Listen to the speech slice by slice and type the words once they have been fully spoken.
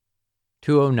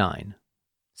209.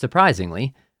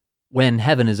 Surprisingly, when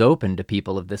heaven is open to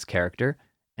people of this character,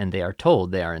 and they are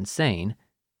told they are insane,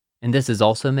 and this is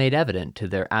also made evident to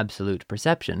their absolute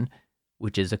perception,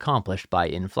 which is accomplished by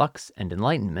influx and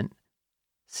enlightenment,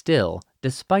 still,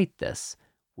 despite this,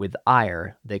 with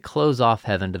ire they close off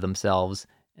heaven to themselves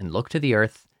and look to the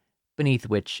earth, beneath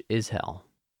which is hell.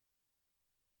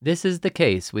 This is the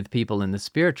case with people in the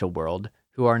spiritual world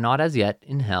who are not as yet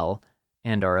in hell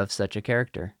and are of such a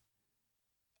character.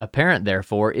 Apparent,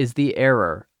 therefore, is the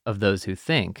error of those who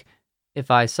think, if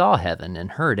I saw heaven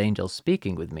and heard angels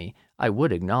speaking with me, I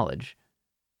would acknowledge.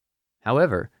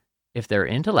 However, if their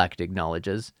intellect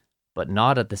acknowledges, but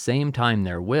not at the same time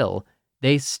their will,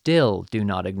 they still do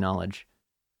not acknowledge.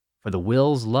 For the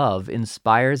will's love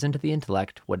inspires into the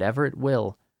intellect whatever it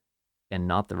will, and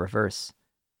not the reverse.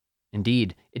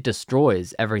 Indeed, it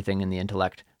destroys everything in the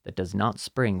intellect that does not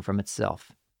spring from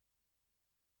itself.